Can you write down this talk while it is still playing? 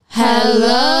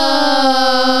Hello.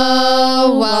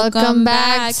 Welcome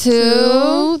back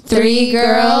to Three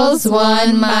Girls,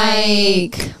 One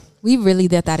Mic. We really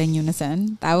did that in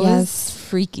unison. That was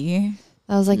freaky.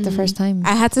 That was like the first time.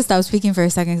 I had to stop speaking for a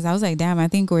second because I was like, damn, I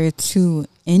think we're two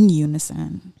in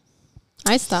unison.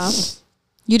 I stopped.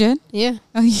 You did? Yeah.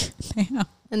 Oh, yeah. Damn.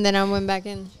 And then I went back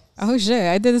in. Oh, shit.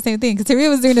 I did the same thing. Kateria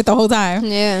was doing it the whole time.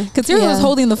 Yeah. Kateria was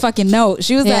holding the fucking note.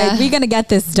 She was like, we're going to get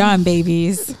this done,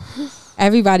 babies.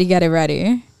 Everybody get it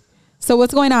ready. So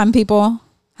what's going on, people?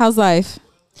 How's life?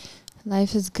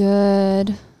 Life is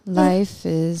good. Life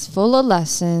is full of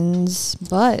lessons,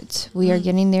 but we are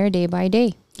getting there day by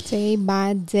day. Day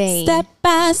by day. Step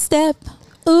by step.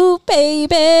 Ooh,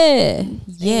 baby.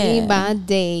 Yeah. Day by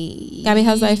day. Gabby,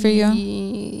 how's life for you?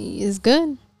 It's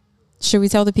good. Should we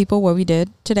tell the people what we did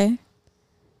today?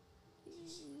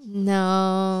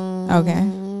 No. Okay.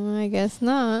 I guess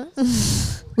not.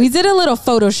 We did a little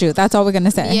photo shoot. That's all we're going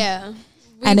to say. Yeah.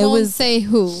 And it won't was say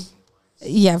who.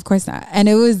 Yeah, of course not. And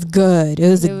it was good. It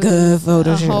was a good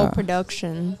photo shoot. A whole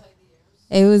production.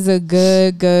 It was a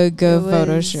good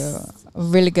photo shoot.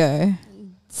 Really good.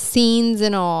 Scenes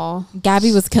and all.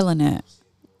 Gabby was killing it.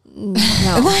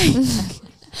 No.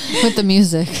 With the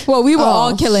music. Well, we were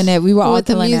all killing it. We were all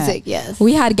killing it. With the music, yes.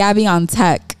 We had Gabby on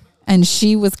tech, and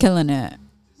she was killing it.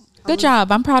 Good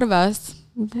job. I'm proud of us.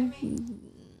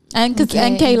 And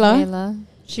Kayla.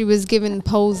 She was giving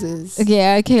poses.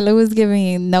 Yeah, Kayla was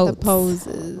giving notes. The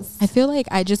poses. I feel like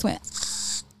I just went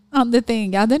on the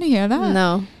thing. Y'all didn't hear that?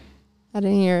 No. I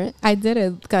didn't hear it. I did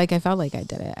it. Like, I felt like I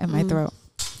did it in my throat.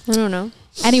 I don't know.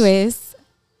 Anyways,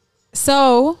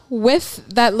 so with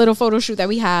that little photo shoot that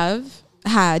we had,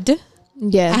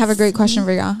 yes, I have a great question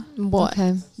for y'all. What?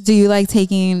 Okay. Do you like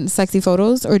taking sexy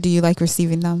photos or do you like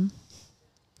receiving them?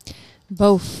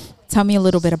 Both. Tell me a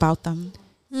little bit about them.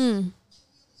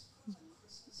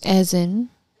 As in?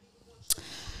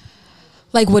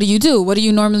 Like, what do you do? What do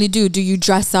you normally do? Do you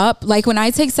dress up? Like, when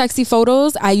I take sexy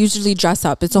photos, I usually dress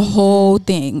up. It's a whole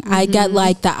thing. I get,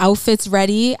 like, the outfits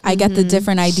ready. I get the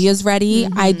different ideas ready.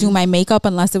 I do my makeup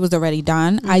unless it was already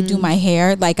done. I do my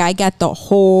hair. Like, I get the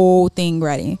whole thing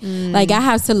ready. Like, I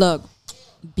have to look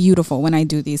beautiful when I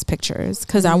do these pictures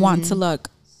because I want to look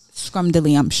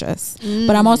scrumdiddlyumptious.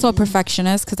 But I'm also a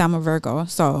perfectionist because I'm a Virgo.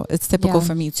 So, it's typical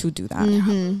for me to do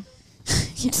that.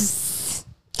 Yes.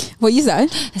 What you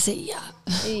said? I said, yeah.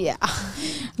 Yeah.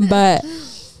 But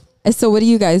so what do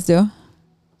you guys do?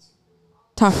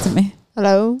 Talk to me.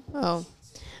 Hello? Oh.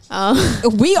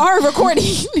 We are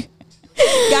recording.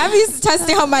 Gabby's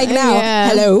testing her mic now. Yeah.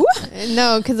 Hello?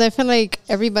 No, because I feel like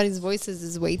everybody's voices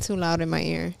is way too loud in my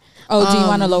ear. Oh, do you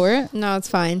want to lower it? No, it's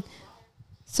fine.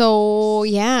 So,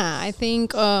 yeah, I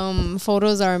think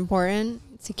photos are important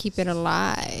to keep it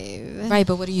alive. Right,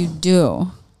 but what do you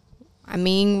do? I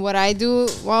mean, what I did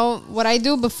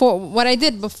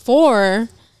before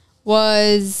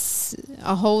was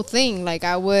a whole thing. Like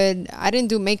I didn't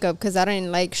do makeup because I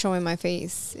didn't like showing my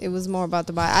face. It was more about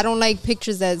the body. I don't like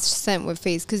pictures that's sent with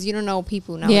face because you don't know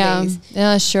people nowadays.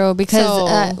 Yeah, sure.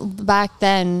 Because back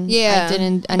then,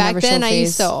 I never showed face. I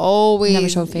used to always never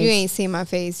show face. You ain't see my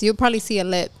face. You'll probably see a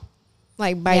lip.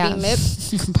 Like biting lip.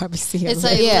 You can probably see it's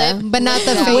like lip, but not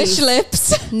the face. Which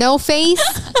lips? No face,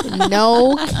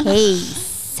 no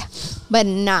case. But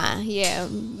nah, yeah.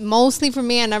 Mostly for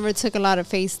me, I never took a lot of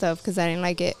face stuff because I didn't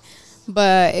like it.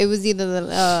 But it was either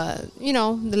the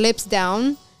lips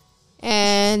down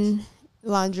and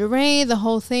lingerie, the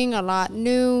whole thing. A lot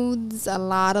nudes, a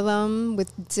lot of them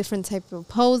with different type of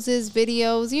poses,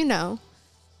 videos.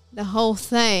 The whole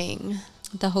thing.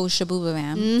 The whole shabooba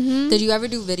bam. Did you ever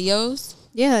do videos?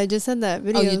 Yeah, I just said that.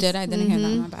 Videos. Oh, you did? I didn't hear that.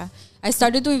 My bad. I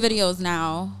started doing videos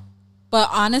now. But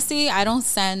honestly, I don't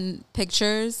send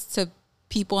pictures to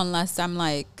people unless I'm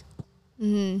like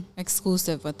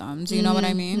exclusive with them. Do you know what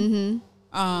I mean?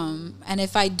 And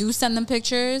if I do send them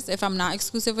pictures, if I'm not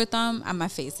exclusive with them, my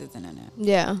face isn't in it.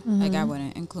 Yeah. Like I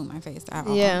wouldn't include my face at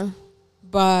all. Yeah.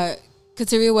 But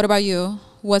Kateria, what about you?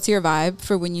 What's your vibe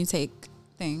for when you take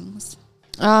things?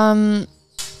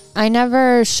 I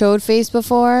never showed face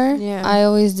before. Yeah. I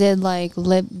always did like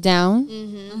lip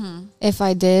down. If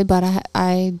I did, but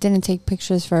I didn't take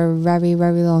pictures for a very,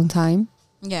 very long time.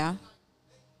 Yeah.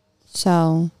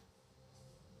 So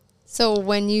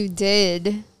when you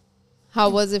did, how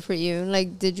was it for you?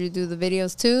 Like, did you do the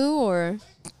videos too, or?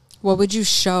 What would you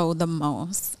show the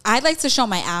most? I like to show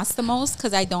my ass the most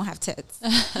because I don't have tits.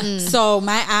 So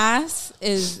my ass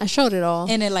is... I showed it all.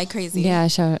 In it like crazy. Yeah,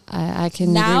 I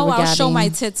can now agree with I'll show Gabby. my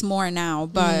tits more now,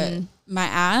 but my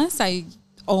ass, I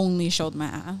only showed my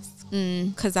ass.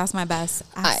 because that's my best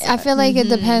asset. I feel like it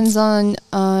depends on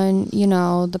you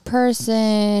know, the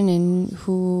person and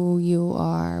who you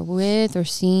are with or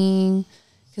seeing.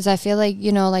 Because I feel like,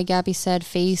 you know, like Gabby said,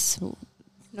 face.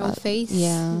 No face.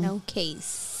 Yeah. No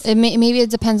case. Maybe it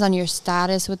depends on your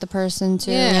status with the person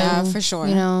too. Yeah, for sure.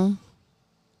 You know.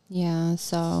 Yeah.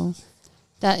 So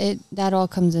that all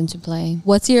comes into play.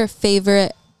 What's your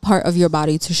favorite part of your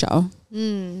body to show?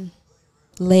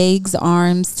 Legs,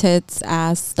 arms, tits,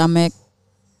 ass, stomach.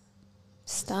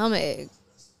 Stomach.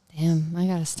 Damn, I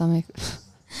got a stomach.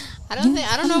 I don't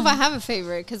know if I have a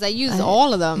favorite because I use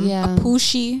all of them. Yeah. A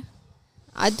poochie.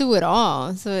 I do it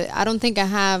all. So I don't think I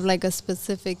have like a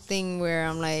specific thing where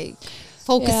I'm like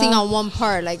focusing on one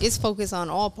part. Like it's focused on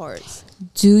all parts.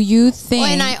 Do you think?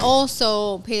 And I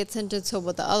also pay attention to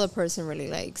what the other person really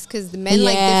likes because the men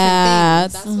like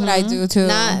different things. That's what I do too.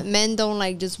 Not men don't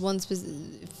like just one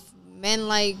specific. Men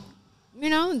like, you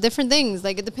know, different things.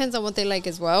 Like it depends on what they like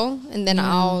as well, and then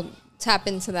I'll tap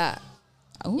into that.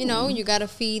 Ooh. You know, you gotta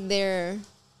feed their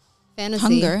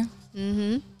fantasy. Hunger.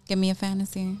 Give me a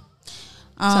fantasy.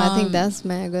 So I think that's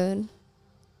mad good.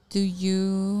 Do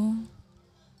you?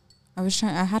 I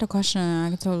had a question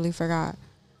and I totally forgot.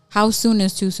 How soon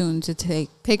is too soon to take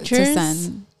Pictures? to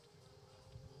send?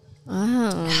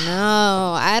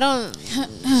 I don't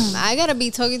know. I gotta be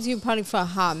talking to you probably for a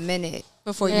hot minute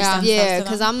Before you send Yeah, stuff to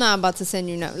because them? I'm not about to send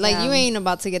you no. Like you ain't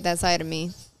about to get that side of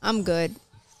me. I'm good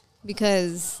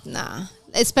because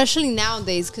especially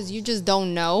nowadays because you just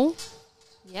don't know.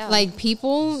 Yeah. Like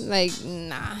people, like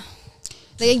nah.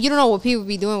 Like you don't know what people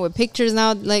be doing with pictures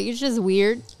now. Like it's just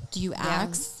weird. Do you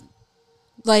ask?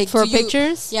 Like For do you-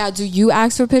 pictures? Yeah. Do you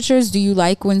ask for pictures? Do you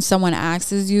like when someone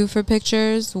asks you for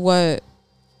pictures? What?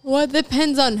 Well, it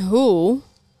depends on who.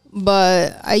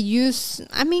 But I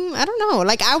mean, I don't know.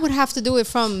 Like I would have to do it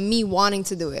from me wanting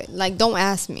to do it. Like don't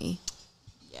ask me.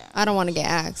 Yeah. I don't want to get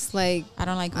asked. Like I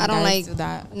don't like. When I don't guys like do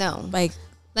that. No.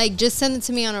 Like just send it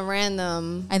to me on a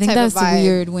random. I think type of that's vibe.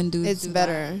 weird when dudes. It's do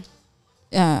better. That.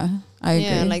 Yeah, I agree.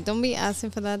 Yeah, like don't be asking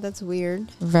for that. That's weird.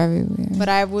 Very weird. But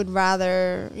I would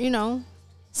rather, you know,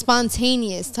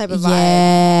 spontaneous type of vibe.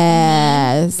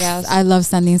 Yes. Yes. I love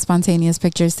sending spontaneous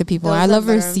pictures to people. Those I are love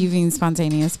better. receiving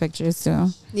spontaneous pictures too.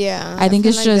 Yeah, I think feel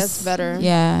it's like just that's better.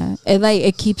 Yeah,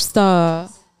 it keeps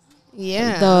the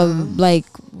like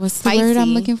what's the word I'm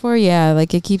Spicy. looking for? Yeah,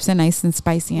 like it keeps it nice and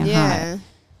spicy and Yeah.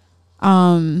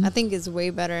 hot. I think it's way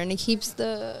better, and it keeps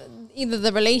either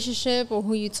the relationship or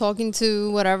who you talking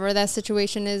to, whatever that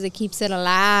situation is, it keeps it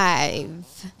alive.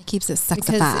 It keeps it Because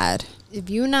sexified. if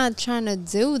you're not trying to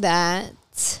do that,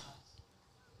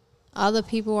 other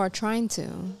people are trying to.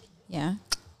 Yeah,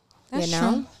 that's You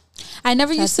know? true. I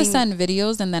never So I used to think- send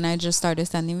videos, and then I just started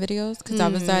sending videos because I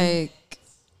was like,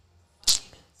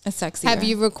 it's sexy. Have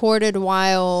you recorded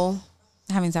while?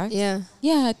 having sex? Yeah.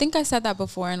 Yeah, I think I said that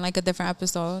before in like a different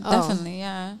episode. Oh. Definitely,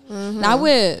 yeah. Not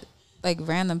with like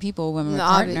random people, with my No,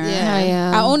 partner.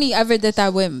 yeah. I only ever did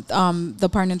that with the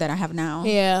partner that I have now.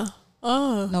 Yeah.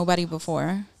 Oh. Nobody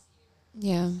before.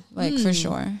 Yeah. Like for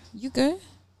sure. You good?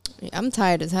 I'm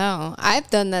tired as hell. I've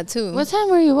done that too. What time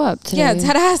were you up today? Yeah,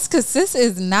 dead ass, cause sis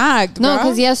is knocked. No, bro.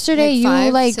 because yesterday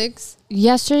you 6?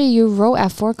 yesterday you wrote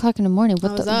at 4:00 in the morning. I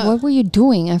was up. What were you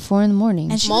doing at 4 in the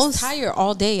morning? and she was tired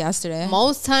all day yesterday.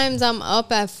 Most times I'm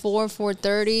up at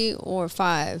 4:30 or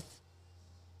 5.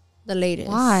 The latest.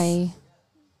 Why?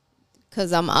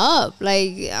 Because I'm up.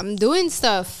 Like, I'm doing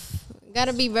stuff.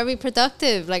 Gotta be very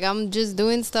productive. Like, I'm just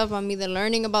doing stuff. I'm either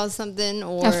learning about something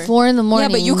or. At 4 in the morning.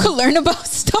 Yeah, but you could learn about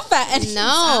stuff at any No,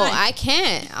 time. I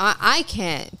can't. I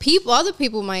can't. Other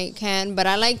people might can, but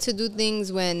I like to do things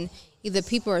when either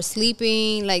people are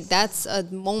sleeping. Like, that's a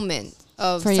moment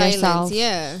of For silence. yourself.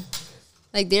 Yeah.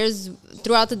 Like,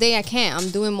 throughout the day, I can't. I'm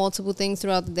doing multiple things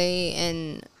throughout the day,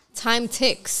 and time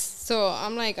ticks. So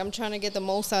I'm trying to get the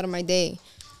most out of my day.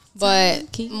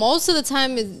 But most of the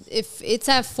time, if it's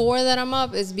at 4 that I'm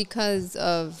up, is because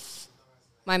of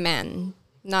my man,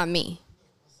 not me.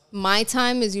 My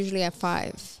time is usually at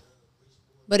 5.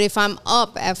 But if I'm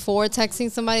up at 4 texting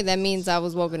somebody, that means I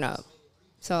was woken up.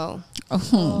 So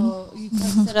You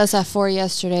texted us at 4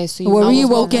 yesterday. So What were you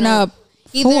almost woken up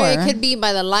either for? it could be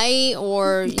by the light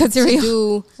or to Considering-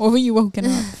 do. What were you woken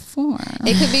up for?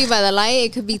 It could be by the light.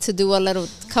 It could be to do a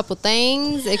couple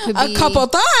things. It could be A couple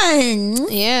things.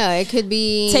 Yeah, it could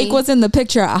be Take what's in the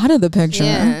picture out of the picture.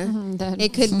 Yeah, That-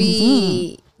 it could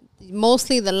be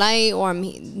mostly the light or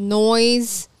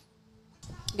noise.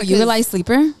 Are you a light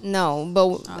sleeper? No,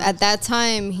 but at that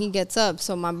time he gets up,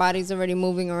 so my body's already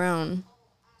moving around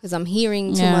because I'm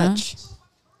hearing too Yeah. much.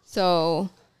 So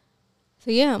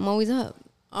yeah, I'm always up.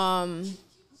 And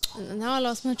now I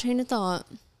lost my train of thought.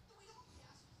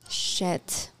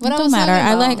 Shit. It don't matter.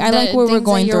 I like The what we're things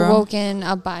going that you're through. woken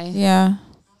up by. Yeah.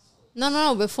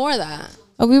 No. Before that.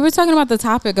 Oh, we were talking about the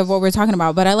topic of what we're talking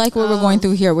about, but I like what we're going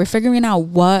through here. We're figuring out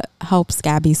what helps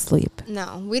Gabby sleep.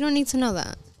 No, we don't need to know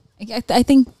that. I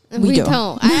think we do.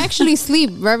 don't. I actually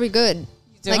sleep very good.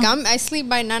 do? Like I sleep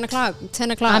by 9 o'clock,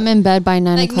 10 o'clock. I'm in bed by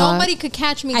 9 like o'clock. nobody could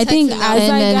catch me. I think texting as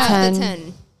after I got- after 10.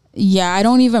 10. Yeah, I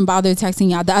don't even bother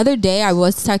texting y'all. The other day I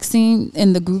was texting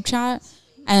in the group chat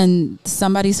and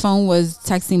somebody's phone was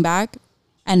texting back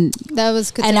and That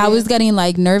was and I was getting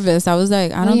like nervous. I was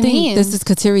like, I What do don't you think mean? this is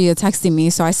Kateria texting me,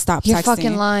 so I stopped You're texting.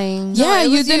 fucking lying. Yeah, it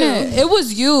you was didn't. you. It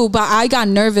was you, but I got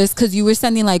nervous because you were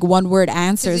sending like one word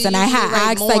answers, you and I had usually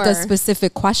write asked like a more.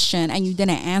 specific question, and you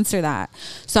didn't answer that.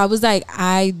 So I was like,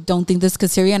 I don't think this is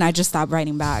Kateria, and I just stopped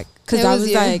writing back because It I was was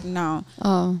you. like, no.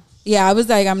 Oh. Yeah, I was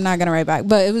like, I'm not gonna write back,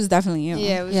 but it was definitely you.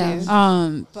 Yeah, it was Yeah.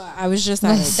 you. But I was just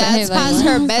like, That's- That's like, past what?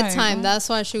 her Sorry, bedtime. what? That's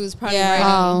why she was probably Yeah.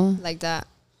 writing Oh. like that.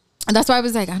 that's why I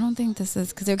was like, I don't think this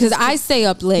is because I stay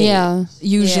up late. Yeah.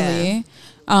 usually.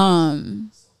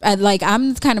 And like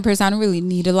I'm the kind of person I don't really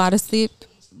need a lot of sleep,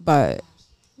 but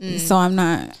so I'm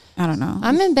not. I don't know.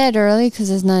 I'm in bed early because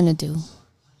there's nothing to do.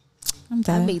 I'm I'd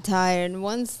dead. be tired.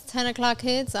 Once 10 o'clock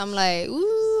hits, I'm like,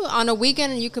 ooh. On a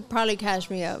weekend, you could probably catch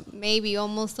me up. Maybe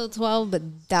almost till 12,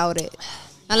 but doubt it.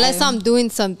 Unless I'm doing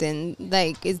something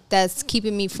like that's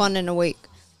keeping me fun and awake.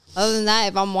 Other than that,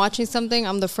 if I'm watching something,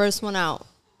 I'm the first one out.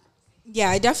 Yeah,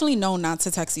 I definitely know not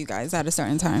to text you guys at a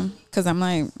certain time because I'm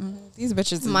like, these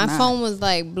bitches. Is My not. phone was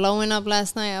like blowing up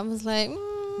last night. I was like,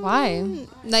 Why?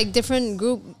 like different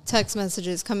group text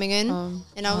messages coming in,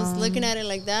 and I was looking at it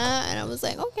like that, and I was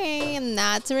like, okay, I'm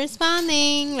not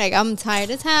responding. Like I'm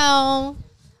tired as hell.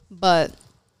 But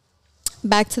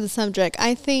back to the subject,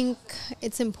 I think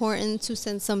it's important to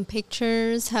send some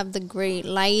pictures, have the great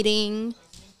lighting.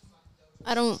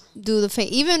 I don't do the face,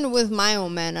 even with my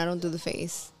own man. I don't do the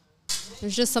face.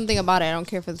 There's just something about it. I don't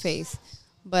care for the face,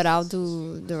 but I'll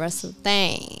do the rest of the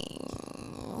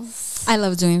things. I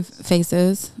love doing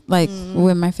faces like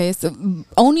with my face.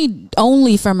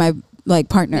 Only for my like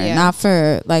partner, Yeah. not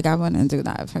for like I wouldn't do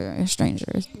that for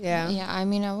strangers. Yeah. Yeah, I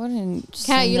mean, I wouldn't. Kat,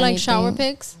 send you like shower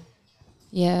anything. pics?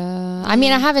 Yeah. I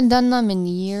mean, I haven't done them in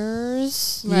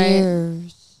years. Right.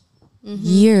 Years.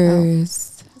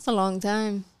 Years. That's a long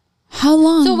time. How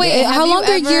long? So wait, how have long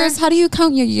you are ever- years? How do you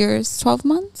count your years? 12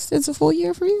 months? It's a full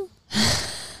year for you?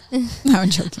 No, I'm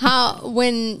joking.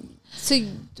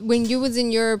 When you was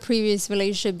in your previous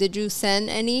relationship, did you send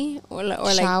any or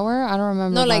like Shower? I don't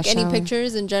remember. no, about like any shower.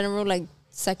 pictures in general, like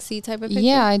sexy type of pictures?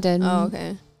 Yeah, I did. Oh,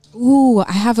 okay. Ooh,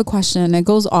 I have a question. It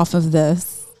goes off of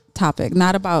this topic,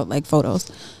 not about like photos.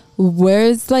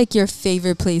 Where's like your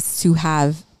favorite place to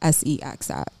have sex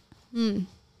at?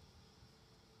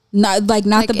 Not Like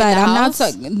the in bed. the I'm house?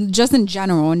 not just in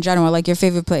general, like your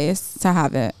favorite place to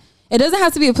have it. It doesn't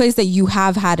have to be a place that you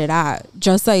have had it at.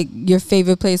 Just like your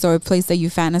favorite place or a place that you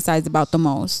fantasize about the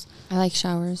most. I like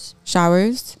showers.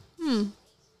 Showers.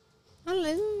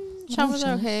 Showers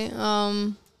are okay.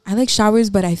 I like showers,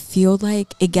 but I feel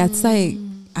like it gets like,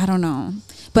 I don't know.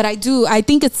 But I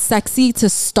think it's sexy to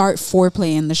start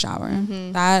foreplay in the shower.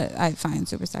 That I find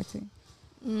super sexy.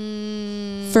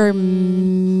 For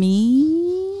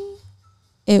me,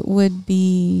 it would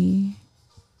be...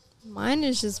 Mine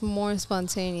is just more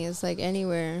spontaneous, like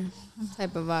anywhere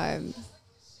type of vibe.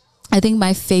 I think my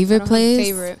I favorite don't have place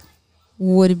favorite.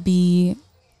 would be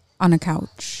on a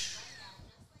couch.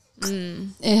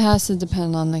 It has to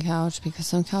depend on the couch because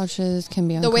some couches can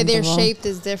be The way they're uncomfortable. shaped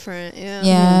is different. Yeah.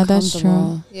 Yeah, that's true.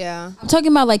 Uncomfortable. Yeah. I'm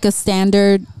talking about like a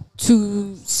standard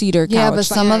 2-seater couch. Yeah, but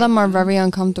some Like- of them are very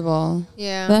uncomfortable.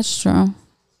 Yeah. That's true.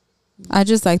 I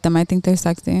just like them. I think they're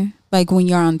sexy. Like when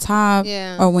you're on top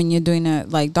Yeah. or when you're doing it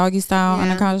like doggy style on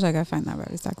a Yeah. couch, like I find that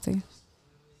very sexy.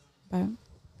 But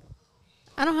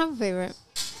I don't have a favorite.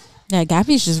 yeah,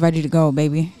 Gabby's just ready to go,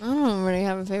 baby. I don't really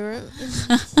have a favorite.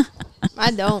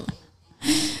 I don't.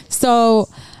 So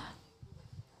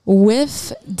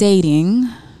with dating,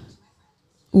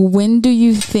 when do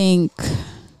you,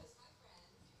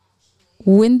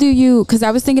 because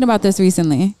I was thinking about this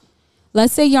recently.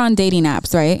 Let's say you're on dating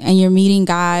apps, right? And you're meeting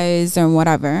guys or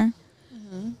whatever.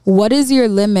 What is your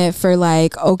limit for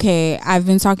like, okay, I've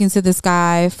been talking to this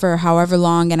guy for however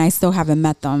long and I still haven't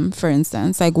met them, for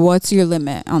instance? Like, what's your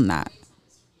limit on that?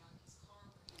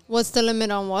 What's the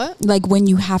limit on what? Like when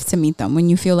you have to meet them, when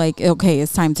you feel like, okay,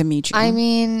 it's time to meet you. I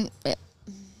mean,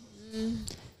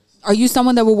 Are you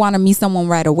someone that will want to meet someone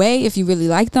right away if you really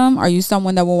like them? Are you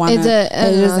someone that will want to? It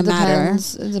doesn't matter.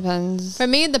 It depends. For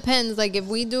me, it depends. Like if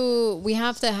we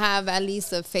have to have at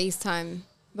least a FaceTime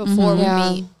before we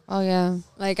Yeah. meet. Oh yeah.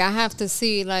 Like I have to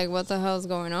see like what the hell's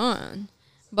going on.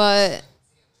 But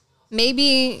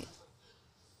maybe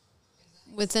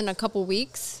within a couple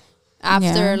weeks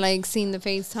after like seeing the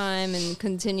FaceTime and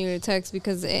continue to text,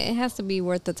 because it has to be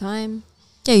worth the time.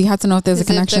 Yeah, you have to know if there's a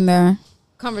connection there.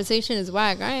 Conversation is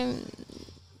whack.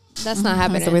 That's not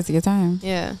happening. That's a waste of your time.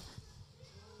 Yeah.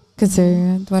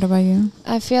 What about you?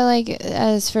 I feel like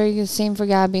as for same for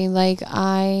Gabby, like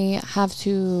I have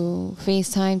to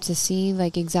FaceTime to see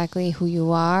like exactly who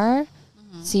you are,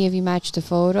 see if you match the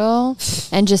photo,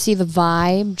 and just see the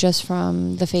vibe just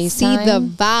from the FaceTime. See the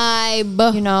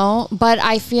vibe, you know. But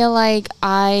I feel like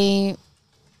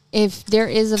if there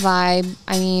is a vibe,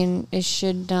 I mean, it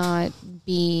should not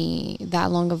be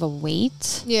that long of a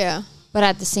wait. Yeah. But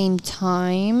at the same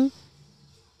time,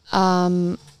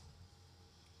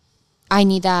 I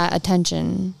need that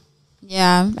attention.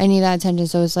 Yeah. I need that attention.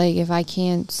 So it's like if I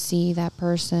can't see that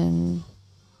person,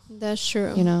 that's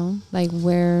true. You know, like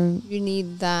where you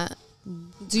need that.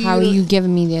 How are you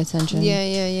giving me the attention?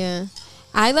 Yeah.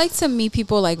 I like to meet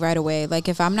people like right away. Like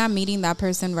if I'm not meeting that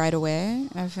person right away,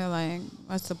 I feel like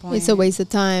what's the point? It's a waste of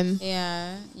time.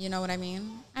 Yeah. You know what I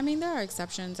mean? I mean, there are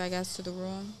exceptions, I guess, to the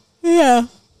rule. Yeah.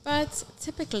 But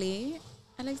typically,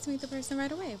 I like to meet the person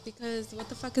right away because what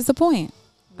the fuck is the point?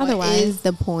 Otherwise, what is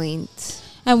the point?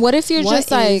 And what if you're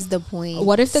just like, what is the point?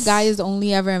 What if the guy is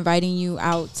only ever inviting you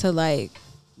out to like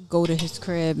go to his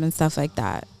crib and stuff like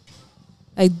that?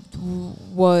 Like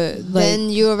what? Like, then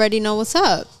you already know what's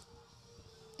up.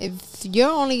 If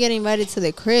you're only getting invited to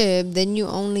the crib, then you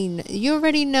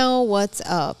already know what's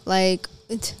up. Like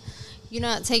you're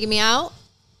not taking me out.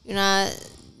 You're not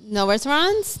no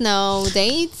restaurants, no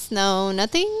dates, no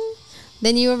nothing.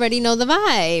 Then you already know the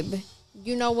vibe.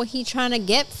 You know what he trying to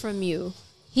get from you.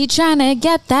 He trying to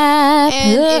get that.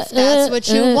 And if that's what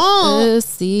you want,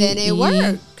 then it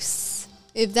works.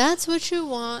 If that's what you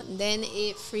want, then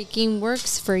it freaking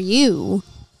works for you.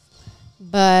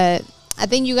 But I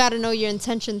think you got to know your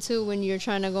intention too when you're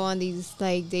trying to go on these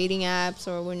like dating apps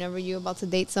or whenever you're about to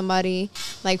date somebody.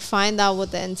 Like find out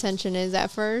what the intention is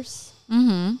at first.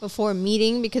 Before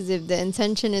meeting, because if the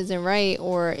intention isn't right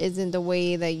or isn't the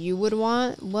way that you would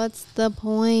want, what's the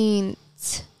point?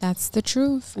 That's the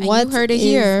truth. And what you heard it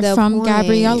here from point?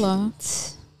 Gabriella.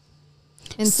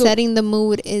 And setting the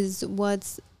mood is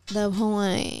what's the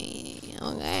point.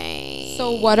 Okay.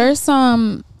 So what are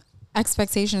some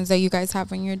expectations that you guys have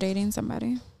when you're dating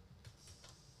somebody?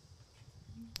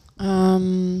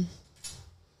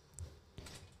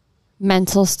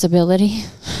 Mental stability.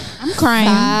 I'm crying.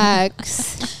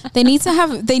 Facts. They need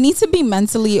to be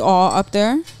mentally all up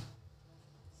there.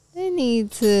 They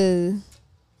need to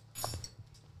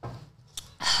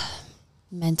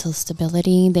mental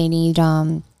stability. They need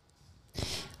I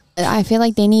feel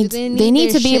like they need to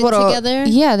be able to together?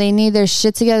 Yeah, they need their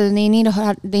shit together. They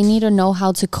need to know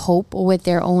how to cope with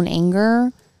their own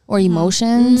anger or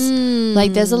emotions.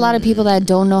 Like there's a lot of people that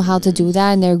don't know how to do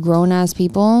that, and they're grown ass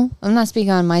people. I'm not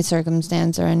speaking on my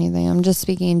circumstance or anything. I'm just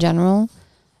speaking in general.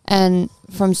 And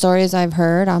from stories I've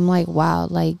heard, I'm like, wow,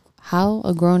 like how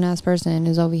a grown ass person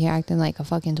is over here acting like a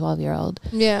fucking 12-year-old.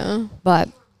 Yeah. But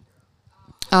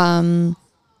I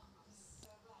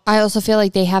also feel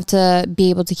like they have to be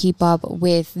able to keep up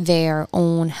with their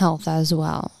own health as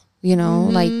well. You know,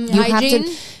 like you have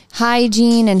to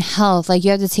hygiene and health. Like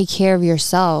you have to take care of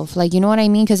yourself. Like, you know what I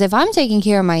mean? Because if I'm taking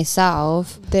care of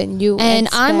myself, then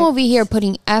I'm over here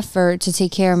putting effort to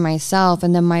take care of myself,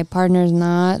 and then my partner's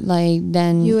not, like,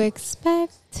 then you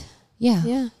expect.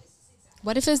 Yeah.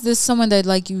 What if it's this someone that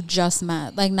like you just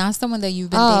met, like not someone that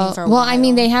you've been dating for a while? Well, I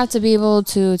mean, they have to be able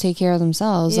to take care of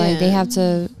themselves. Yeah. Like they have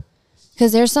to,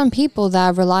 because there's some people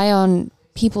that rely on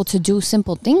people to do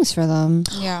simple things for them.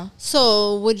 Yeah.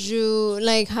 So would you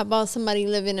like? How about somebody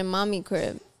living in mommy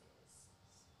crib?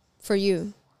 For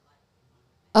you.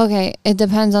 Okay, it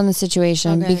depends on the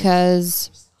situation because,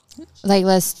 like,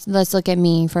 let's look at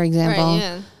me for example. Right,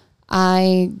 yeah.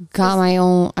 I got my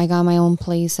own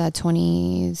place at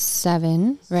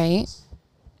 27, right?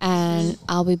 And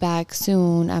I'll be back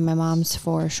soon at my mom's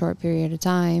for a short period of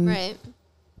time. Right.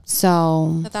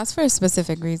 So, But that's for a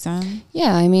specific reason.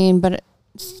 yeah, I mean,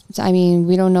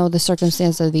 we don't know the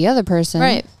circumstance of the other person.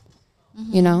 Right.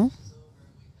 You know?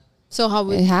 So how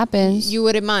would It happens. you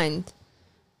wouldn't mind?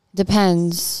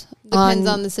 Depends on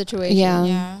the situation. Yeah.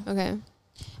 Yeah. Okay.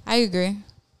 I agree.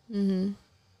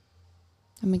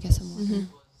 Let me get some water.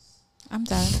 I'm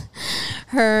done.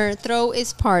 Her throat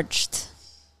is parched.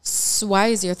 So why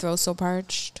is your throat so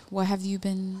parched? What have you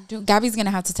been doing? Gabby's going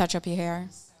to have to touch up your hair.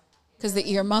 Because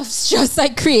the earmuffs just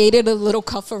like created a little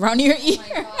cuff around your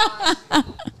ear.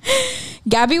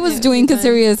 Gabby was doing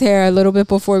Katsuria's hair a little bit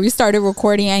before we started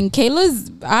recording, and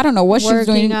Kayla's, I don't know what she's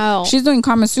doing. Out. She's doing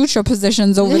Kama Sutra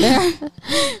positions over there,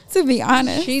 to be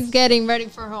honest. She's getting ready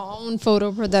for her own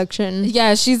photo production.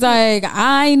 Yeah, she's like,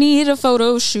 I need a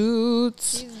photo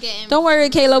shoot. Don't worry,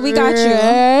 Kayla, we got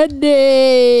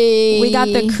ready. you. We got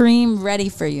the cream ready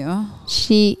for you.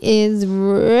 She is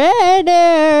ready.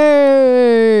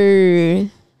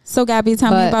 So, Gabby,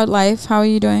 tell me about life. How are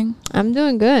you doing? I'm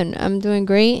doing good. I'm doing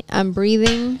great. I'm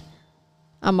breathing.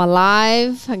 I'm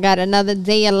alive. I got another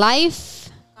day of life.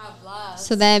 God bless.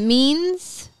 So that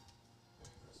means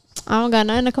I don't got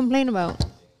nothing to complain about.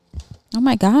 Oh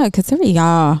my God,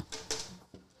 Katsuria.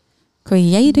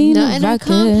 Creating nothing records. to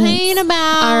complain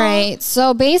about. All right.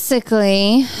 So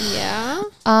basically, yeah.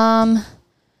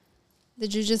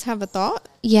 Did you just have a thought?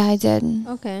 Yeah, I did.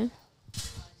 Okay.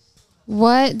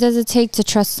 What does it take to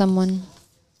trust someone?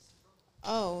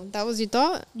 Oh, that was your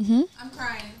thought? Mm-hmm. I'm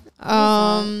crying.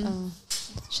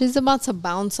 She's about to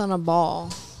bounce on a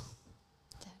ball.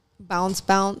 Bounce,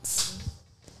 bounce.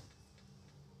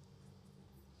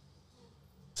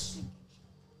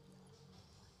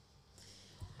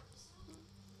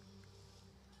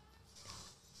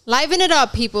 Liven it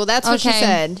up, people. That's what she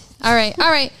said. All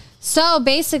right. So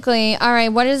basically, all right,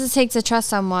 what does it take to trust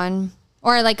someone?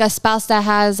 Or like a spouse that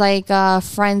has like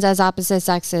friends as opposite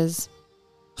sexes?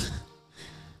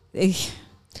 I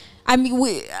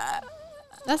mean,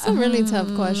 that's a really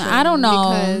tough question. I don't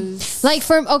know. Because Like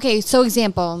so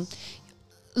example.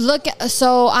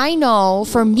 So I know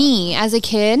for me as a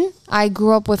kid, I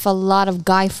grew up with a lot of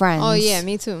guy friends. Oh yeah,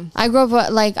 me too. I grew up with,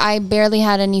 like, I barely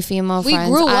had any female friends.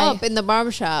 We grew up in the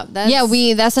barbershop.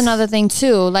 That's another thing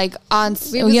too. Like where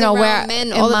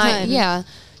men all the time. Yeah.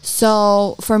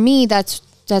 So for me, that's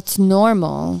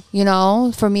normal,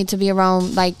 for me to be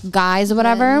around like guys or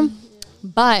whatever.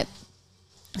 But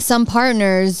some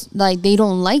partners, like, they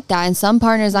don't like that. And some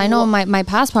partners, I know my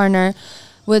past partner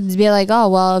would be like, oh,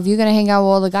 well, if you're going to hang out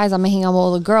with all the guys, I'm going to hang out with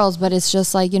all the girls. But it's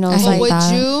just like, it's like, would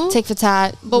you tick for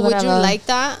tat. But whatever. would you like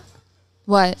that?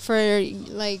 What? For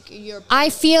like your... I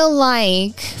feel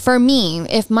like for me,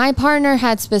 if my partner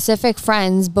had specific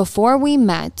friends before we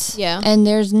met, and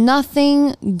there's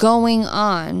nothing going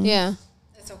on,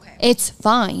 it's okay. It's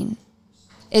fine.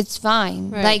 It's fine.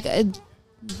 Right. Like,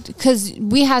 because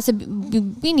we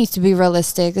need to be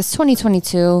realistic. It's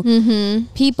 2022. Mm-hmm.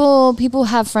 People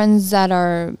have friends that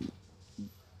are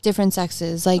different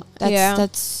sexes. Like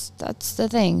that's the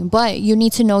thing. But you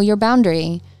need to know your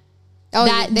boundary. Oh,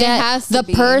 the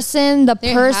person that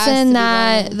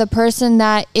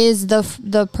is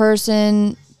the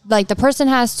person, like, the person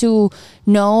has to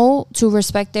know to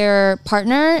respect their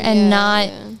partner and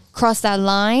not cross that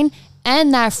line,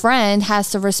 and that friend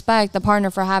has to respect the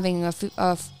partner for having a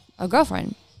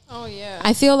girlfriend. Oh yeah,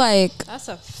 I feel like that's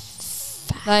a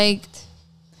like.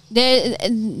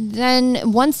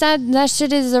 Then once that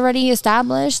shit is already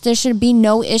established, there should be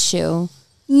no issue.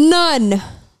 None.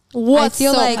 I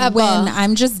feel like when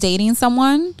I'm just dating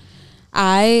someone,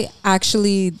 if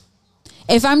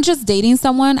I'm just dating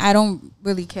someone, I don't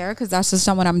really care because that's just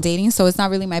someone I'm dating. So it's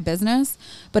not really my business.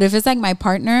 But if it's like my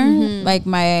partner, like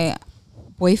my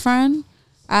boyfriend,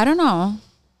 I don't know.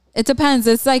 It depends.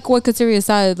 It's like what Kateria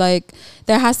said. Like,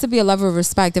 there has to be a level of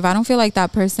respect. If I don't feel like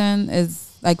that person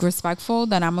is like respectful,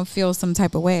 then I'm going to feel some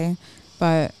type of way.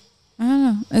 But I don't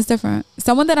know. It's different.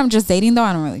 Someone that I'm just dating, though,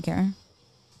 I don't really care.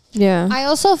 Yeah. I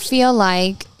also feel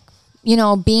like,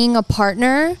 being a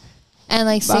partner and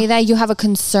like say that you have a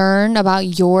concern about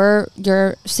your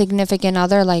significant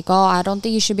other, like, oh, I don't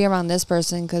think you should be around this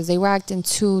person because they were acting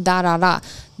too That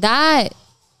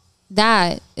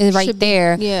is right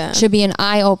there. Should be an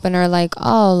eye opener. Like,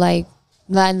 oh, like,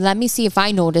 let me see if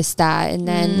I noticed that, and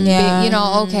then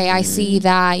okay, I see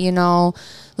that.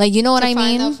 Like, you know what I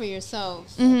mean? Find out for yourself.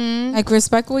 Mm-hmm. Like,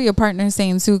 respect what your partner's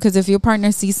saying too, because if your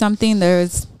partner sees something,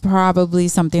 there's probably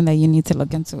something that you need to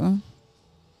look into.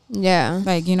 Yeah.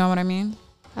 Like, you know what I mean?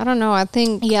 I don't know. I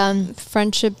think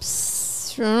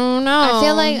friendships. I don't know.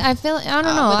 I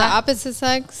don't know. With the opposite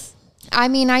sex. I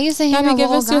mean, I used to hang out with all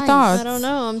give us your guys. thoughts. I don't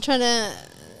know. I'm trying to.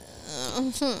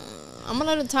 I'm a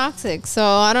little toxic, so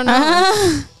I don't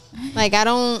know. Like,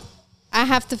 I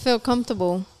have to feel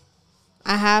comfortable.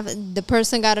 The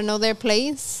person got to know their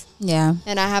place. Yeah.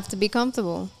 And I have to be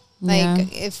comfortable.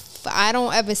 Like, if I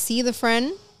don't ever see the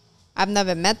friend, I've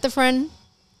never met the friend,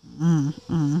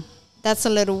 that's a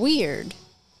little weird.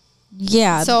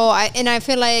 Yeah. So I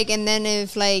feel like, and then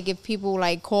if people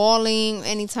like calling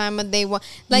anytime they want,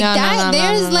 like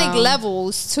there's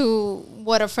levels to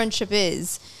what a friendship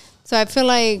is. So I feel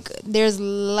like there's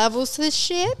levels to this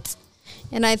shit.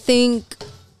 And I think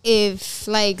if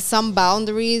like some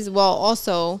boundaries, well,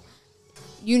 also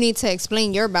you need to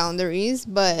explain your boundaries,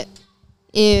 but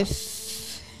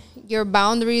if your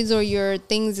boundaries or your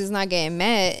things is not getting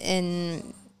met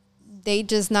and they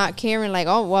just not caring, like,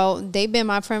 oh, well, they've been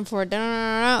my friend for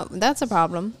that's a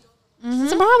problem.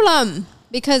 It's a problem,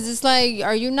 because it's like,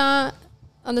 are you not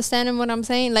understanding what I'm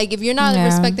saying? Like, if you're not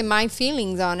respecting my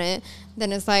feelings on it,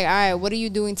 then it's like, all right, what are you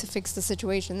doing to fix the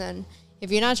situation then?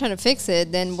 If you're not trying to fix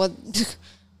it, then what?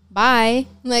 Bye.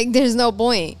 Like, there's no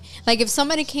point. Like, if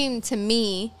somebody came to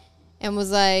me and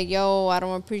was like, yo, I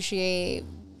don't appreciate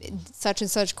such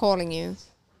and such calling you.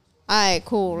 All right,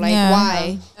 cool. Like,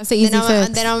 why? That's an easy fix.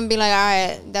 Then I'm going to be like, all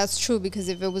right, that's true, because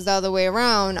if it was the other way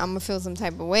around, I'm going to feel some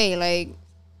type of way. Like,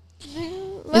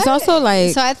 what? It's also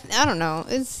like... So, I don't know.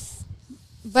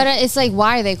 But it's like,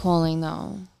 why are they calling,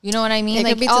 though? You know what I mean? It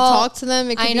like, could be to talk to them.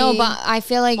 It could I know, be but I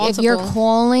feel like multiple. if you're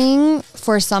calling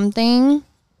for something,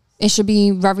 it should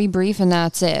be very brief and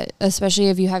that's it, especially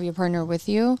if you have your partner with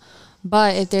you.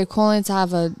 But if they're calling to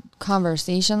have a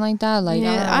conversation like that, like,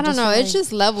 I don't know. It's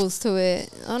just levels to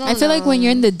it. I feel like when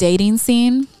you're in the dating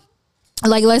scene,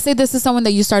 like, let's say this is someone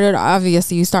that you started,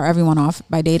 obviously you start everyone off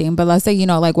by dating, but let's say, you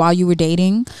know, like while you were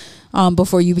dating,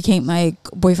 before you became like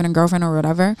boyfriend and girlfriend or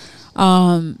whatever,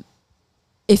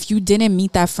 if you didn't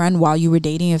meet that friend while you were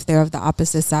dating, if they're of the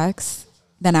opposite sex,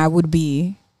 then I would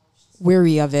be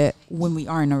weary of it when we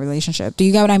are in a relationship. Do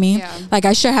you get what I mean? Yeah. Like,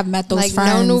 I should have met those like,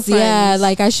 friends. No new friends. Yeah,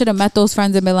 like I should have met those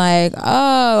friends and be like,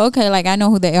 oh, okay, like I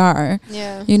know who they are.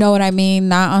 Yeah. You know what I mean?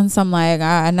 Not on some like,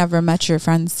 I never met your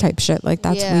friends type shit. Like,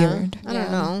 that's weird. I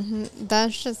don't know.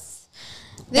 That's just...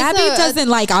 Gabby doesn't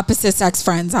like opposite sex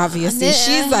friends, obviously.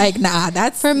 She's like, nah,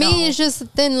 that's... For me, it's just a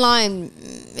thin line.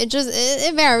 It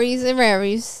varies. It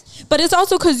varies. But it's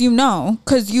also because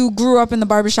you grew up in the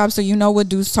barbershop, so you know what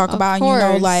dudes talk about, and you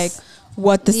know, like,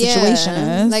 what the situation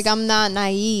is. Like, I'm not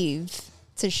naive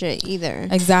to shit either.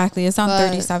 Exactly. It's on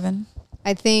 37.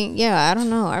 I think, I don't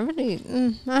know. I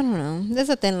don't know. There's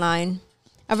a thin line.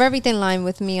 A very thin line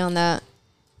with me on that.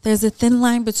 There's a thin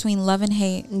line between love and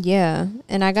hate. Yeah.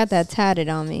 And I got that tatted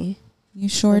on me. You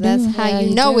sure do. That's how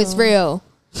you know it's real.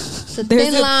 It's a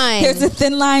thin line. There's a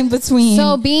thin line between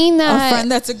being that a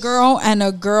friend that's a girl and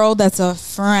a girl that's a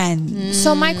friend.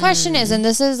 So my question is, and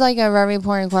this is like a very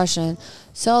important question.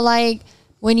 So like,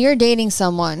 when you're dating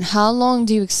someone, how long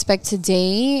do you expect to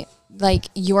date, like,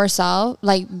 yourself,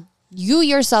 like you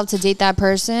yourself, to date that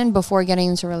person before getting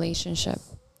into a relationship?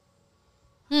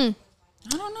 I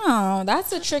don't know.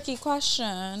 That's a tricky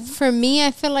question. For me,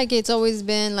 I feel like it's always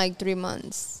been like 3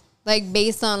 months. Like,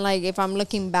 based on, like, if I'm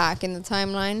looking back in the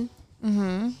timeline.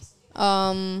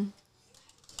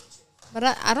 But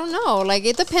I don't know. Like,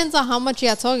 it depends on how much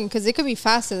you're talking, because it could be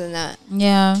faster than that.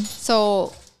 Yeah.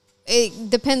 So it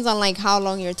depends on, like, how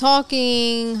long you're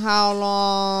talking, how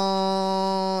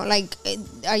long, like,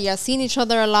 are y'all seeing each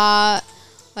other a lot?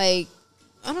 Like,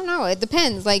 I don't know. It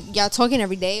depends. Like, y'all talking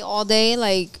every day, all day,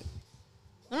 like,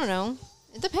 I don't know.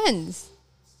 It depends.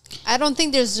 I don't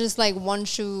think there's just like one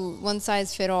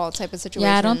size fit all type of situation.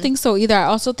 Yeah, I don't think so either. I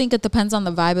also think it depends on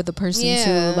the vibe of the person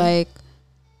too. Like,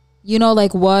 you know,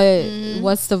 like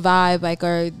what's the vibe? Like,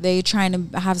 are they trying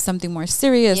to have something more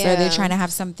serious? Or are they trying to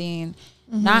have something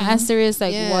not as serious?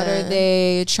 Like, what are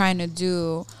they trying to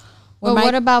do? But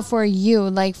what about for you?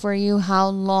 Like, for you, how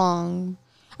long?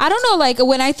 I don't know. Like,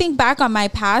 when I think back on my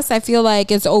past, I feel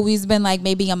like it's always been like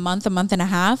maybe a month and a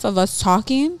half of us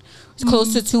talking. It's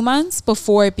close to 2 months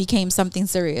before it became something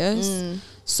serious.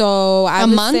 So I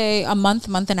would say a month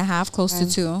and a half, close to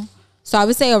 2. So I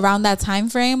would say around that time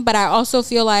frame. But I also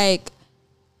feel like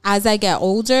as I get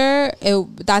older,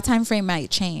 that time frame might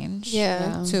change.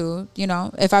 Too. You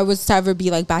know, if I was to ever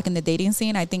be like back in the dating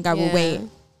scene, I think I would wait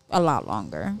a lot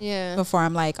longer. Before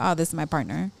I'm like, oh, this is my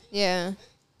partner.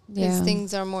 Because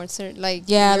things are more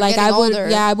like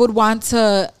I would want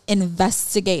to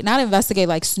not investigate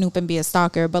like snoop and be a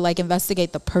stalker, but like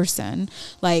investigate the person,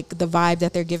 like the vibe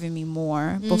that they're giving me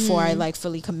more before I like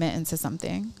fully commit into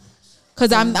something.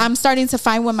 Because I'm starting to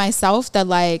find with myself that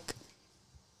like,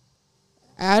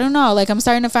 I don't know, like I'm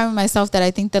starting to find with myself that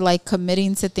I think that like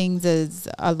committing to things is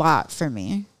a lot for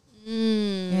me.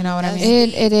 You know what I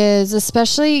mean? It is,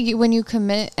 especially when you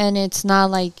commit and it's not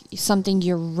like something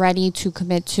you're ready to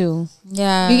commit to.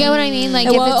 Yeah, you get what I mean? Like,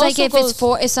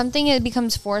 if something it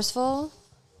becomes forceful.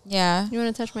 Yeah. You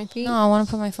want to touch my feet? No, I want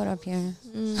to put my foot up here.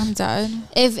 I'm done.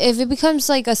 If it becomes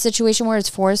like a situation where it's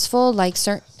forceful, like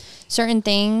certain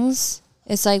things,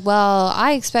 it's like, well,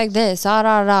 I expect this,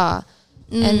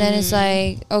 And then it's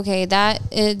like, okay,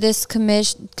 this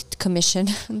commitment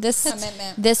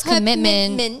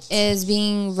is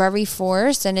being very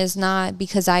forced, and it's not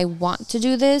because I want to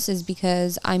do this, it's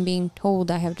because I'm being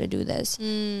told I have to do this.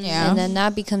 Yeah. And then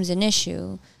that becomes an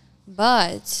issue.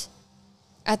 But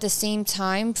at the same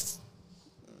time,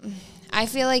 I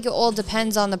feel like it all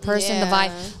depends on the person, the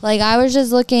vibe. Like, I was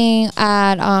just looking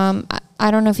at,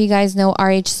 I don't know if you guys know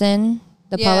R.H. Sin,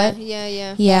 the poet.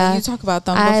 Yeah. You talk about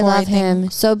them before. I love him.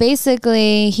 So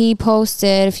basically, he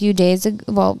posted a few days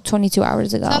ago, 22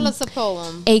 hours ago. Tell us a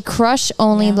poem. A crush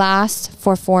only lasts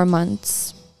for 4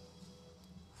 months.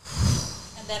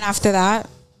 And then after that,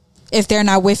 if they're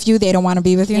not with you, they don't want to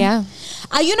be with you. Yeah.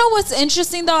 You know what's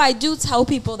interesting though? I do tell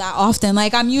people that often.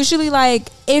 Like, I'm usually like,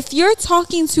 if you're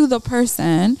talking to the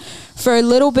person for a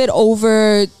little bit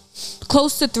over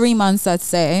close to 3 months, let's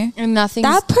say, And nothing.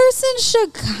 that person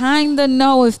should kind of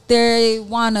know if they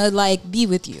want to like be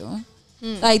with you.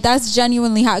 Like, that's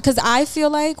genuinely how, because I feel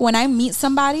like when I meet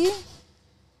somebody,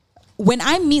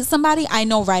 I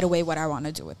know right away what I want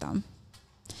to do with them.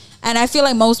 And I feel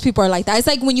like most people are like that. It's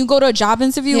like when you go to a job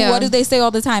interview, what do they say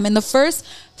all the time? In the first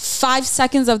 5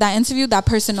 seconds of that interview, that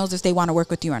person knows if they want to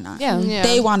work with you or not. Yeah.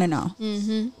 They want to know.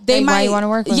 They Like, might why you wanna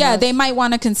work with us? they might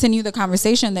want to continue the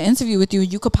conversation, the interview with you.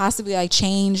 You could possibly like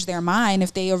change their mind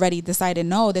if they already decided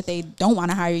no, that they don't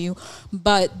want to hire you.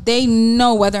 But they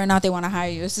know whether or not they want to hire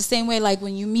you. It's the same way like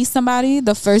when you meet somebody,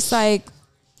 the first like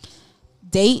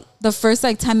date, the first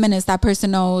like 10 minutes, that person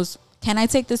knows, can I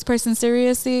take this person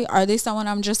seriously? Are they someone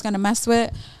I'm just going to mess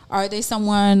with? Are they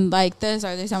someone like this?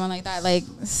 Are they someone like that? Like,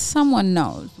 someone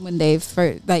knows when they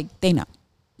know.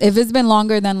 If it's been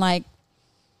longer than like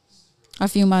a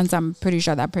few months, I'm pretty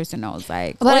sure that person knows.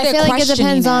 Like, But I feel like it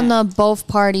depends on the. the both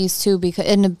parties too, because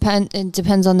it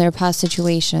depends on their past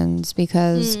situations.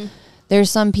 Because there's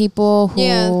some people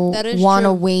who that is want to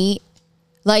true. wait.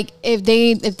 Like, if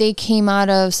they came out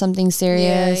of something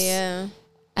serious,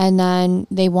 and then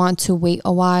they want to wait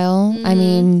a while. I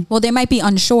mean, Well, they might be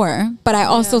unsure, but I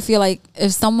also feel like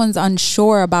if someone's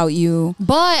unsure about you,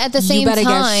 but at the same you better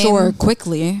time, get sure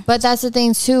quickly. But that's the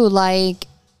thing too. Like,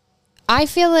 I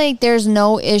feel like there's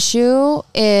no issue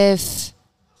if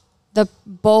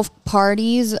both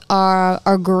parties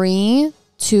agree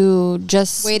to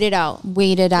just Wait it out.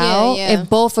 Yeah. If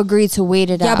both agree to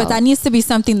wait it out. Yeah, but that needs to be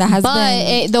something that has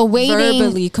been the waiting,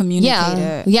 verbally communicated.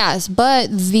 Yeah, yes, but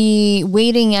the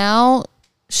waiting out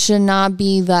should not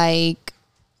be like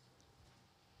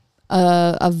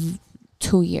of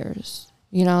 2 years.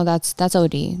 You know, that's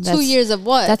OD. 2 years of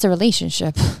what? That's a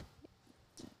relationship.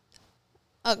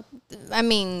 I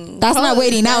mean, That's not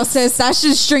waiting out, sis. That's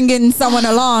just stringing someone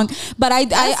along. But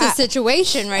that's a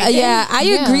situation right there. Yeah, I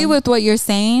agree with what you're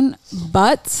saying.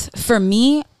 But for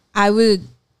me, I would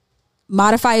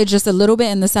modify it just a little bit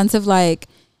in the sense of like,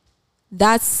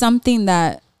 that's something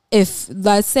that if,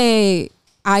 let's say,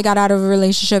 I got out of a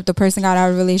relationship, the person got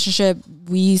out of a relationship,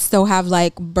 we still have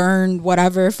like burned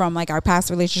whatever from like our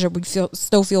past relationship, we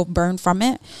still feel burned from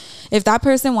it. If that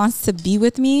person wants to be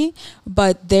with me,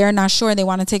 but they're not sure, they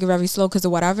want to take it very slow because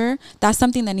of whatever, that's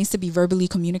something that needs to be verbally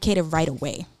communicated right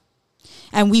away.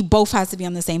 And we both have to be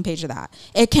on the same page of that.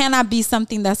 It cannot be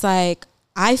something that's like,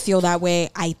 I feel that way,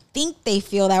 I think they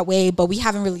feel that way, but we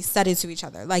haven't really said it to each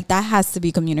other. Like, that has to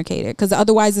be communicated, because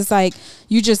otherwise it's like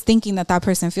you just thinking that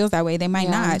person feels that way. They might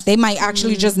not. They might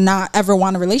actually just not ever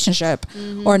want a relationship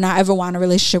or not ever want a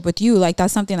relationship with you. Like,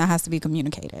 that's something that has to be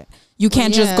communicated. You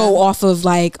can't just go off of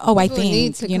like, oh, People I think,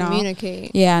 need to you know,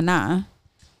 communicate. Yeah, nah,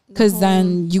 because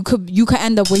then you could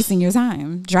end up wasting your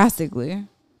time drastically.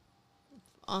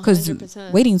 Because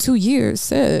 100%. waiting 2 years,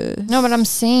 sis. No, but I'm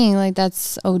saying like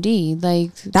that's OD.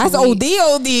 Like, That's OD.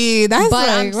 That's but like,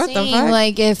 I'm what the saying, fuck?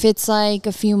 like, if it's like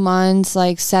a few months,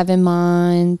 like 7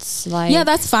 months, like, Yeah,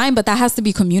 that's fine, but that has to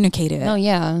be communicated. no,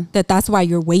 yeah. That's why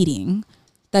you're waiting.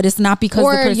 That it's not because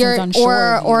the person's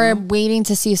unsure. or waiting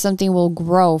to see if something will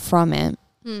grow from it.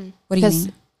 What do you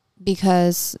mean?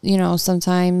 Because, you know,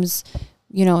 sometimes,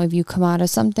 you know, if you come out of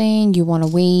something, you want to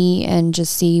wait and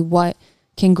just see what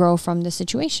can grow from the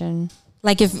situation.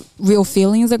 Like, if real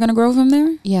feelings are going to grow from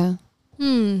there? Yeah.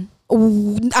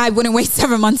 I wouldn't wait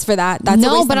 7 months for that. That's a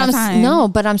waste of my time. No,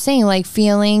 but I'm saying like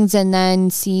feelings, and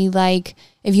then see like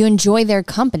if you enjoy their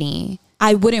company.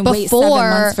 I wouldn't wait 7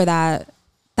 months for that.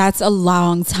 That's a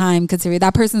long time, considering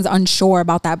that person's unsure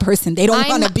about that person. They don't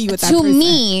want to be with that person.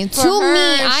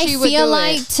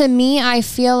 I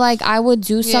feel like I would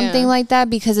do something like that,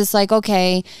 because it's like,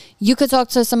 okay, you could talk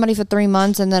to somebody for 3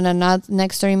 months and then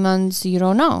next 3 months you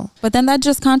don't know. But then that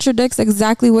just contradicts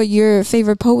exactly what your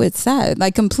favorite poet said.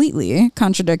 Like, completely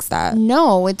contradicts that.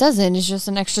 No, it doesn't. It's just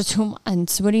an extra 2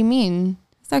 months. What do you mean?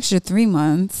 It's extra 3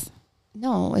 months.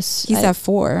 No, it's He said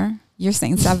 4. You're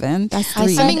saying 7. That's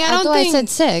 3. I mean, I said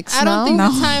 6. I don't think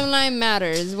No. the timeline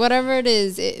matters. Whatever it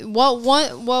is,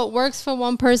 what works for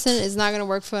one person is not gonna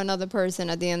work for another person.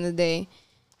 At the end of the day,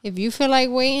 if you feel like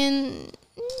waiting,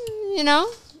 you know,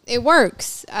 it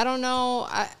works. I don't know.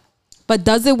 But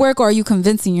does it work, or are you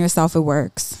convincing yourself it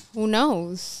works? Who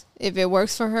knows? If it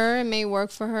works for her, it may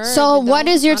work for her. So what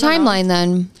is your timeline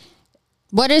then?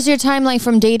 What is your timeline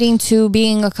from dating to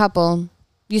being a couple?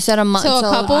 You said a month. So a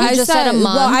couple? You just said a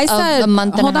month. Well, I said a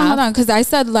month and hold a half. on, because I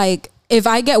said like if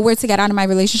I get word to get out of my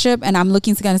relationship and I'm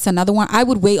looking to get into another one, I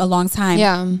would wait a long time.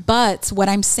 Yeah. But what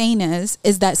I'm saying is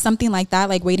that something like that,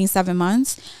 like waiting 7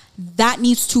 months, that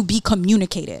needs to be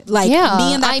communicated. Like me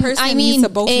and that person needs to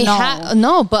both know.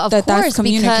 No, but of that's course,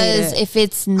 communicated. because if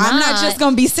it's not, I'm not just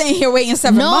gonna be sitting here waiting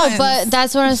 7 months. No, but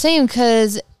that's what I'm saying.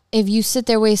 Because if you sit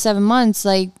there wait 7 months,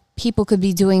 like people could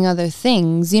be doing other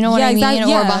things. You know what I mean?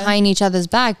 Exactly, Or behind each other's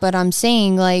back. But I'm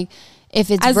saying like if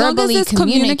it's as verbally long as it's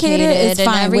communicated, it's and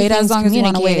fine. Wait as long as you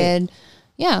want to wait.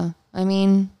 Yeah, I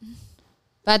mean,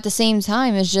 but at the same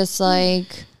time, it's just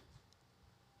like.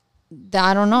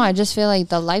 I don't know. I just feel like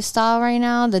the lifestyle right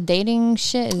now, the dating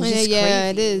shit is just crazy.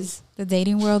 it is. The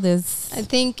dating world is. I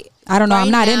think. I don't know. Right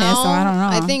I'm not now, in it, so I don't know.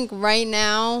 I think right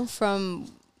now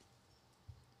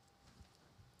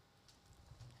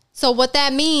So what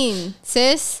that mean,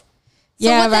 sis?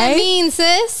 Yeah, what that mean,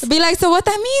 sis? Be like, so what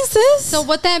that means, sis? So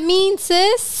what that mean,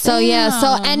 sis? So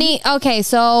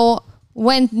so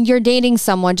when you're dating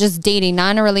someone, just dating,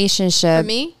 not in a relationship. For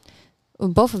me?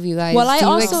 Both of you guys. Well, do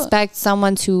you expect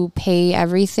someone to pay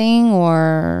everything,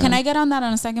 or can I get on that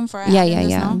on a second for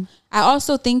Yeah. I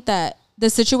also think that the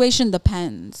situation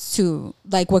depends too,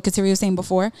 like what Kateri was saying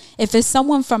before. If it's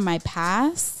someone from my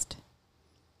past,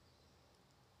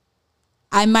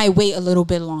 I might wait a little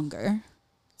bit longer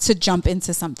to jump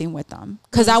into something with them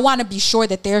because I want to be sure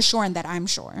that they're sure and that I'm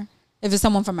sure. If it's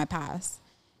someone from my past,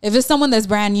 if it's someone that's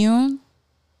brand new,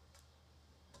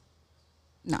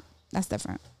 no, that's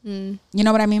different. You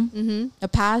know what I mean? Mm-hmm. The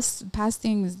past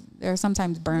things, there are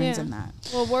sometimes burns in that.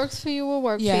 What works for you will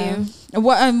work for you.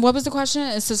 What was the question?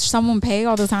 Is does someone pay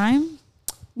all the time?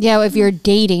 Yeah, if you're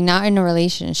dating, not in a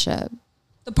relationship.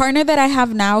 The partner that I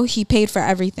have now, he paid for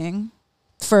everything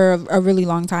for a really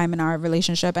long time in our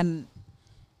relationship, and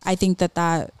I think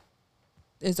that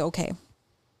is okay.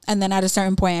 And then at a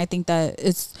certain point, I think that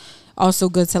it's also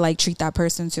good to like treat that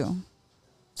person too.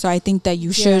 So I think that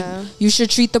you should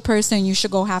treat the person. You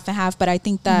should go half and half. But I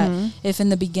think that if in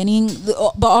the beginning,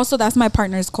 but also that's my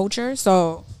partner's culture.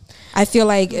 So I feel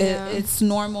like it's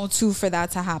normal too for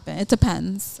that to happen. It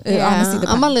depends. It honestly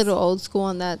depends. I'm a little old school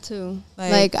on that too.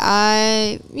 Like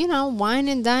I, wine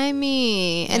and dine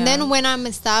me. And then when I'm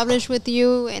established with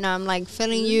you and I'm like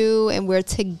feeling you and we're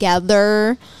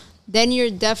together, then you're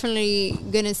definitely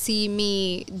going to see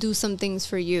me do some things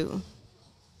for you.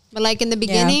 But like in the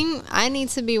beginning, I need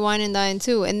to be wine and dine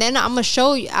too. And then I'm going to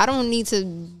show you, I don't need to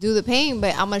do the paying,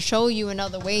 but I'm going to show you in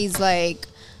other ways, like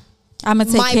I'm going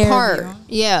to take care part. of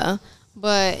you. Yeah.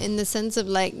 But in the sense of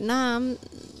like,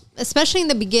 especially in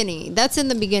the beginning, that's in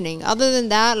the beginning. Other than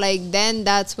that, like then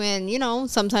that's when,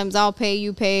 sometimes I'll pay,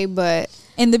 you pay, but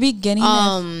in the beginning,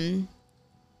 What?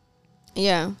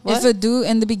 If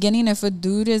a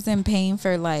dude isn't paying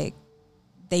for like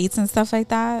dates and stuff like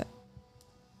that,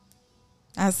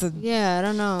 I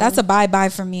don't know. That's a bye-bye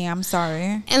for me. I'm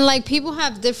sorry. And like people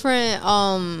have different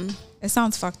it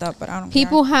sounds fucked up, but I don't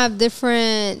people care. have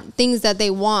different things that they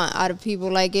want out of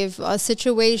people. Like if a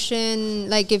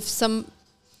situation, if somebody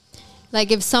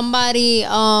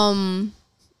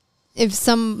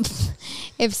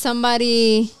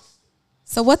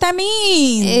So what that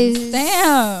means?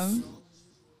 Damn.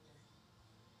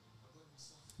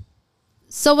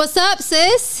 So what's up,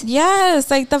 sis?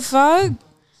 Yes, like the fuck.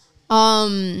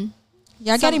 Y'all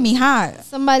getting me hot.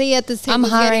 Somebody at this table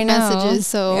is getting messages.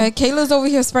 So Kayla's over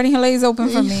here spreading her legs open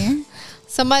for me.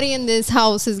 Somebody in this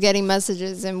house is getting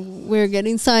messages, and we're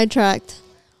getting sidetracked.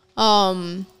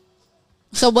 So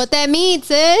what that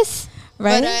means is,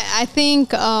 right? But I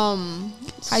think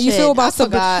how you feel about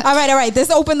something? All right. This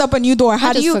opened up a new door.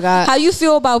 How do you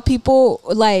feel about people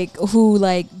who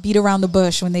beat around the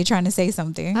bush when they trying to say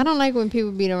something? I don't like when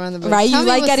people beat around the bush. Right? You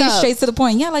like getting straight to the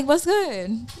point. Yeah, like what's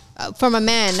good? From a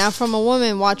man, not from a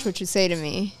woman. Watch what you say to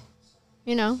me.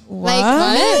 What?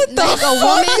 Like the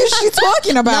fuck is she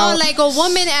talking about? No, like a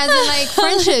woman as in like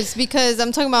friendships, because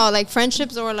I'm talking about like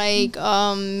friendships or like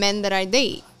men that I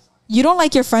date. You don't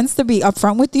like your friends to be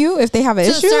upfront with you if they have an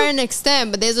issue? To a certain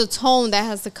extent, but there's a tone that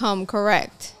has to come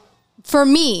correct. For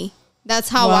me, that's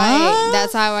how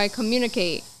I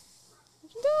communicate.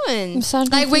 doing? Massage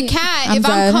Like my with feet. Kat, if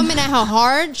dead. I'm coming at her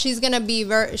hard, she's gonna be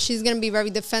very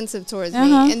defensive towards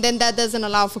me, and then that doesn't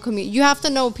allow for You have to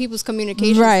know people's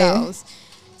communication styles.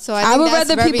 So I think would that's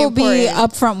rather very people be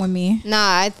important. upfront with me.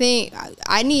 Nah, I think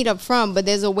I need upfront, but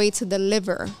there's a way to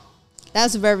deliver.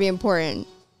 That's very important.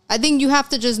 I think you have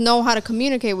to just know how to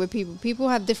communicate with people. People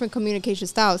have different communication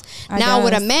styles. Now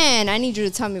with a man, I need you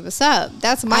to tell me what's up.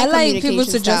 That's my communication people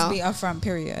to style. just be upfront.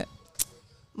 Period.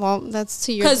 Well, that's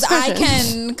to your Because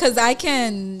I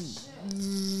can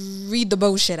read the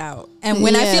bullshit out, and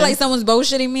when I feel like someone's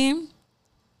bullshitting me,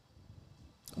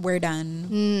 we're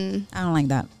done. I don't like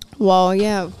that. Well,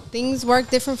 yeah, things work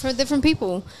different for different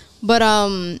people, but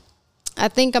I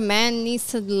think a man needs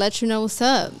to let you know what's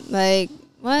up. Like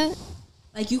what?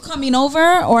 Like, you coming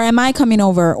over, or am I coming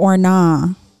over, or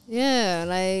nah? Yeah,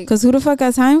 like, Because who the fuck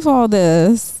got time for all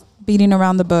this beating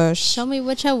around the bush? show me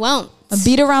what you want.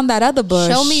 Beat around that other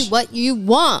bush. Show me what you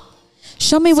want.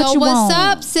 Show me what you want. So what's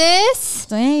up, sis?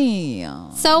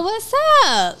 Damn. So what's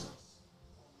up?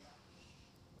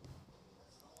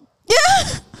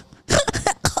 Yeah.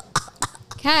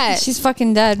 Kat, She's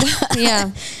fucking dead.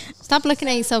 yeah. Stop looking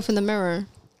at yourself in the mirror.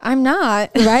 I'm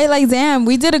not. Right? Like, damn,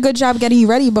 we did a good job getting you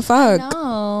ready, but fuck.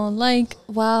 No, like,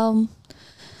 well,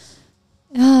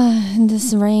 in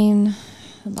this rain,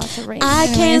 about to rain. I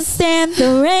can't stand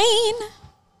the rain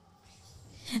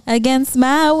against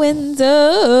my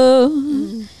window.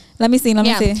 Let me see. Let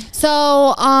me see.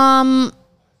 So,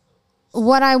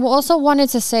 what I also wanted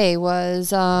to say was,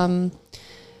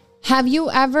 have you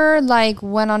ever like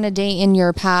went on a date in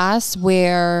your past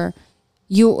where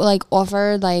you like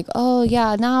offered like, oh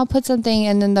yeah, now I'll put something,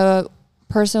 and then the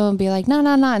person would be like, no,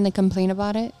 and they complain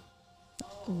about it?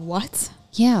 What?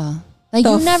 Yeah. Like,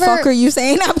 The you never. fuck are you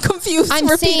saying? I'm confused. I'm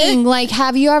Repeat saying, it. like,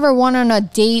 have you ever went on a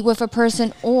date with a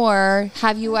person, or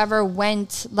have you ever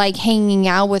went like hanging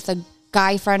out with a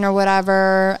guy friend or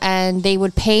whatever, and they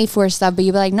would pay for stuff, but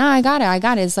you'd be like, nah, I got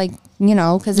it. It's like, you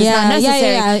know, because it's not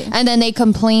necessary. Yeah. And then they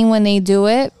complain when they do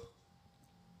it.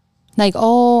 Like,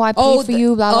 oh, I paid for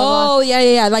you, blah, blah, blah. Oh,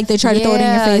 yeah. Like, they try to throw it in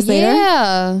your face later?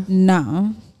 Yeah.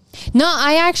 No. No,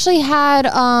 I actually had,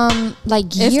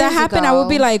 like, years If that happened, ago, I would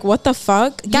be like, what the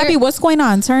fuck? Gabby, what's going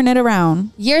on? Turn it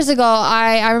around. years ago,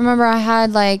 I remember I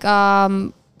had, like,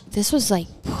 this was, like,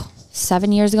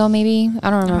 7 years ago, maybe. I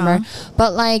don't remember.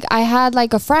 But, like, I had,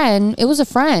 like, a friend. It was a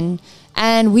friend.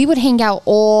 And we would hang out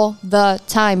all the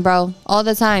time, bro. All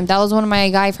the time. That was one of my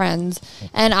guy friends.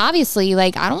 And obviously,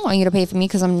 like, I don't want you to pay for me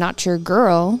because I'm not your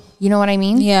girl. You know what I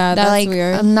mean? Yeah, that's like,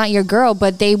 weird. I'm not your girl,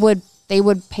 but they would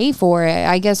pay for it,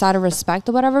 I guess, out of respect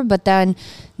or whatever. But then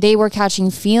they were catching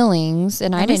feelings,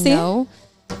 and I didn't know.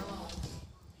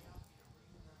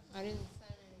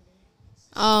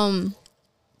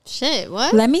 Shit,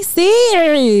 what? Let me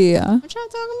see. What y'all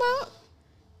talking about?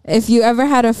 If you ever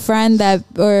had a friend that,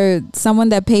 or someone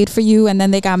that paid for you, and then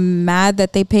they got mad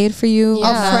that they paid for you.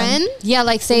 Yeah. A friend? Yeah,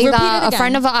 like say Repeat it a again.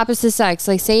 friend of the opposite sex.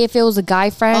 Like say if it was a guy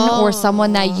friend or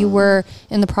someone that you were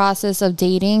in the process of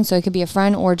dating. So it could be a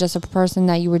friend or just a person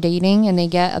that you were dating, and they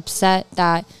get upset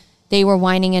that they were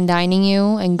whining and dining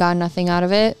you and got nothing out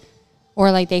of it.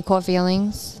 Or like they caught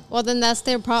feelings. Well, then that's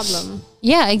their problem.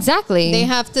 Yeah, exactly. They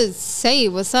have to say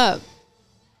what's up.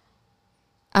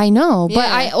 I know, but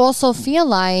Yeah. I also feel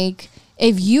like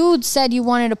if you said you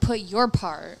wanted to put your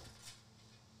part,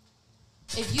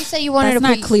 if you say you wanted That's to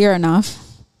not put clear enough.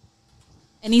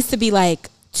 It needs to be like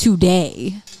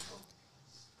today.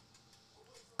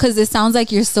 Because it sounds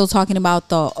like you're still talking about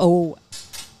the,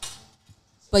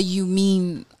 but you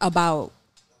mean about.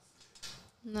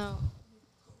 No.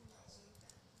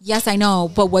 Yes, I know,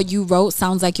 but what you wrote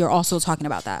sounds like you're also talking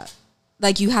about that.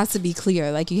 Like, you have to be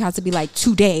clear. Like, you have to be like,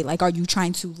 today. Like, are you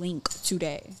trying to link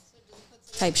today?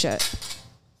 Type shit.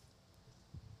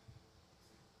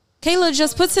 Kayla,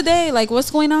 just put today. Like, what's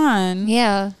going on?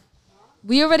 yeah.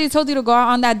 We already told you to go out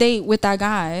on that date with that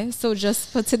guy. So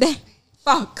just put today.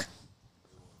 Fuck.